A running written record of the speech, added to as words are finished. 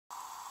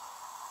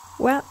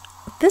Well,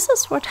 this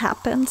is what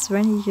happens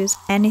when you use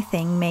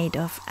anything made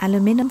of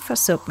aluminum for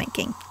soap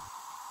making.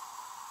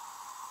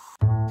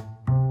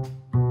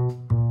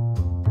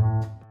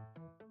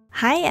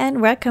 Hi and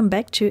welcome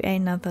back to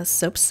another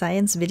soap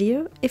science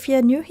video. If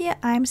you're new here,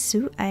 I'm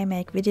Sue. I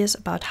make videos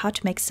about how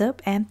to make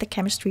soap and the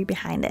chemistry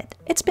behind it.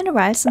 It's been a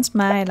while since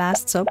my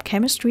last soap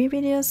chemistry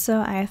video,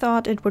 so I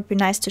thought it would be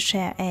nice to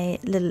share a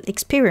little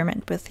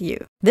experiment with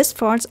you. This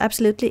falls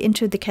absolutely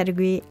into the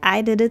category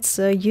I did it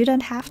so you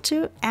don't have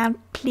to, and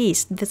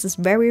please, this is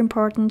very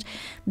important.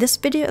 This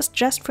video is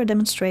just for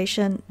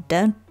demonstration.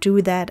 Don't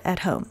do that at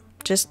home.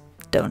 Just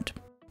don't.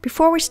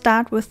 Before we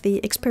start with the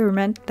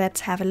experiment,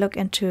 let's have a look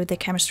into the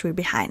chemistry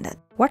behind it.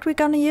 What we're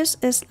gonna use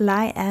is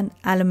lye and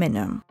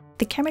aluminum.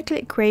 The chemical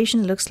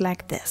equation looks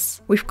like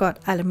this. We've got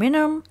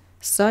aluminum,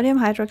 sodium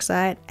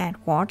hydroxide and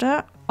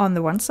water on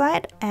the one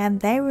side,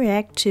 and they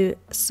react to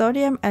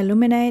sodium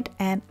aluminate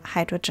and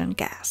hydrogen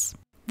gas.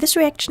 This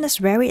reaction is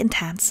very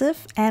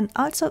intensive, and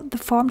also the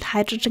formed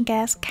hydrogen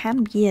gas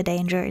can be a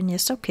danger in your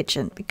soap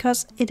kitchen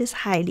because it is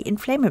highly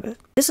inflammable.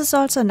 This is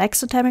also an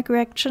exothermic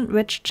reaction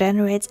which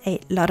generates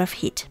a lot of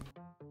heat.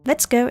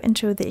 Let's go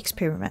into the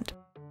experiment.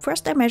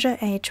 First I measure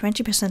a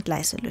 20%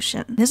 lye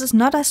solution. This is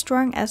not as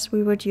strong as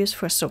we would use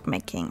for soap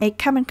making. A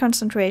common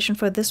concentration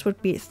for this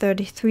would be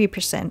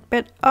 33%,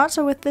 but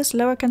also with this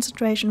lower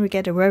concentration we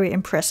get a very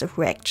impressive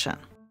reaction.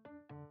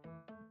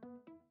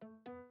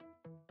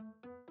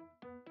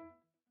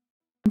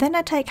 Then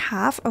I take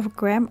half of a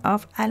gram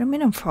of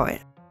aluminum foil.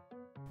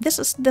 This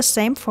is the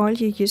same foil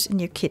you use in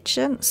your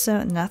kitchen,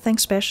 so nothing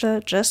special,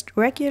 just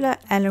regular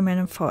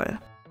aluminum foil.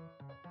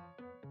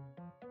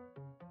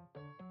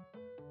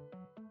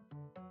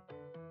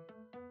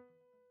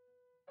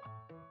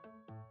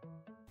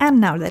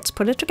 And now let's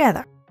put it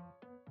together.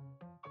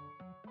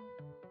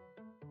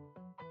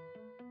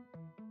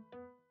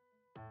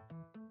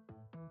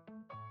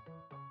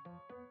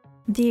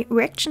 The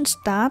reaction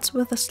starts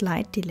with a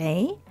slight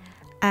delay.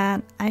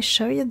 And I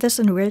show you this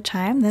in real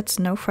time, that's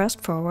no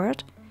fast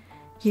forward.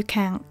 You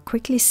can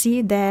quickly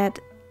see that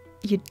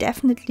you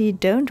definitely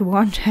don't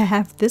want to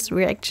have this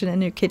reaction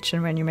in your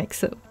kitchen when you make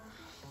soap.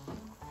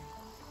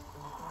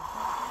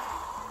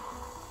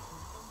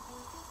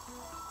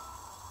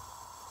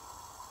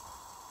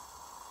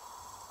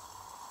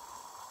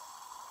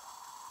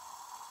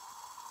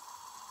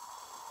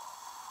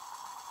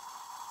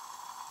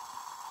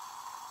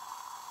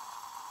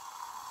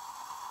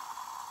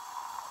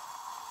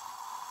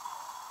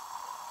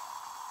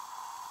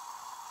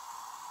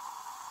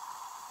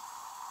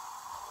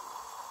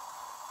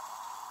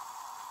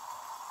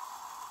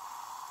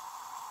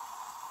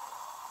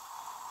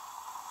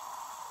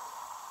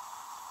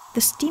 The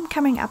steam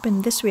coming up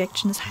in this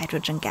reaction is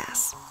hydrogen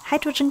gas.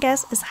 Hydrogen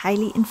gas is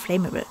highly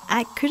inflammable.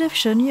 I could have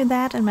shown you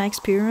that in my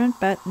experiment,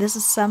 but this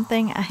is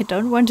something I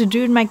don't want to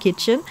do in my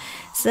kitchen,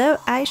 so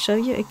I show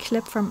you a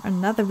clip from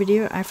another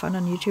video I found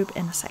on YouTube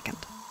in a second.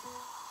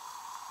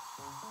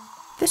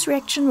 This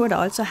reaction would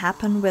also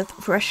happen with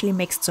freshly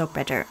mixed soap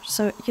batter,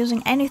 so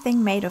using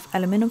anything made of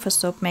aluminum for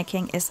soap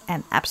making is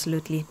an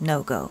absolutely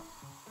no-go.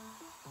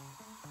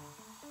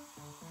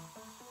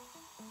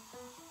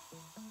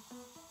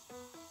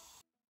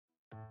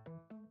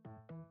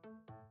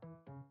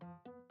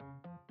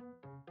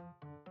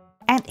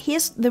 And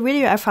here's the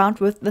video I found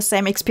with the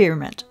same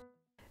experiment.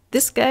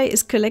 This guy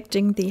is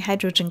collecting the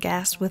hydrogen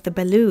gas with a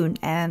balloon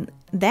and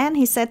then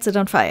he sets it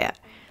on fire.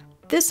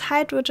 This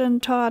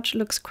hydrogen torch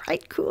looks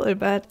quite cool,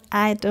 but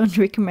I don't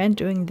recommend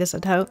doing this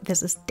at home.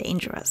 This is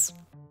dangerous.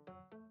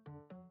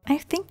 I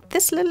think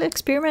this little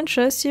experiment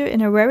shows you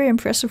in a very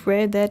impressive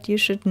way that you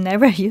should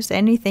never use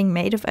anything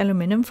made of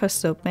aluminum for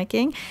soap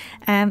making,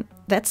 and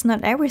that's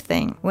not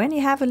everything. When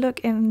you have a look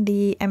in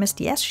the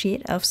MSDS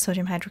sheet of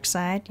sodium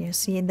hydroxide, you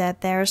see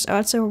that there's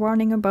also a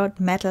warning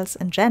about metals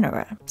in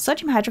general.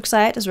 Sodium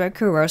hydroxide is very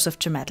corrosive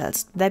to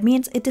metals. That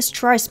means it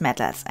destroys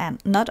metals and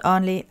not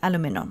only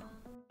aluminum.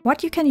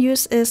 What you can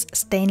use is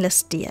stainless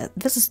steel.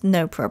 This is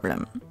no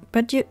problem.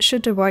 But you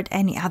should avoid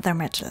any other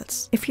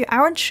metals. If you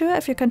aren't sure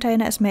if your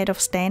container is made of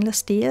stainless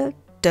steel,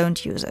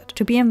 don't use it.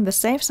 To be on the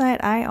safe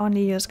side, I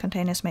only use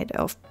containers made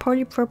of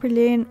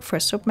polypropylene for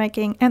soap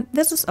making, and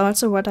this is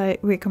also what I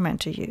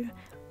recommend to you.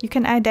 You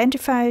can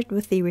identify it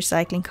with the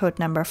recycling code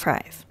number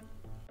 5.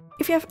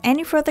 If you have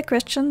any further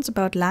questions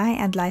about lye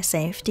and lye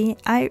safety,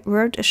 I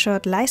wrote a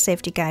short lye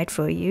safety guide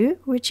for you,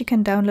 which you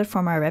can download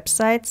from our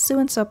website,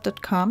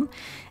 sueandsoap.com.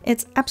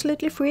 It's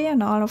absolutely free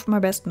and all of my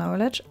best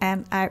knowledge,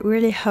 and I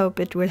really hope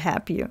it will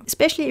help you.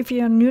 Especially if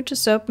you're new to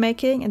soap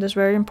making, it is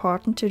very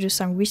important to do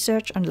some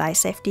research on lye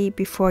safety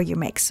before you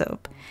make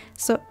soap.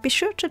 So be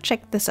sure to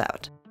check this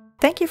out.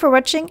 Thank you for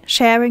watching,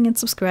 sharing and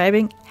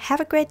subscribing. Have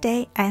a great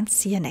day and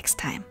see you next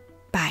time.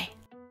 Bye.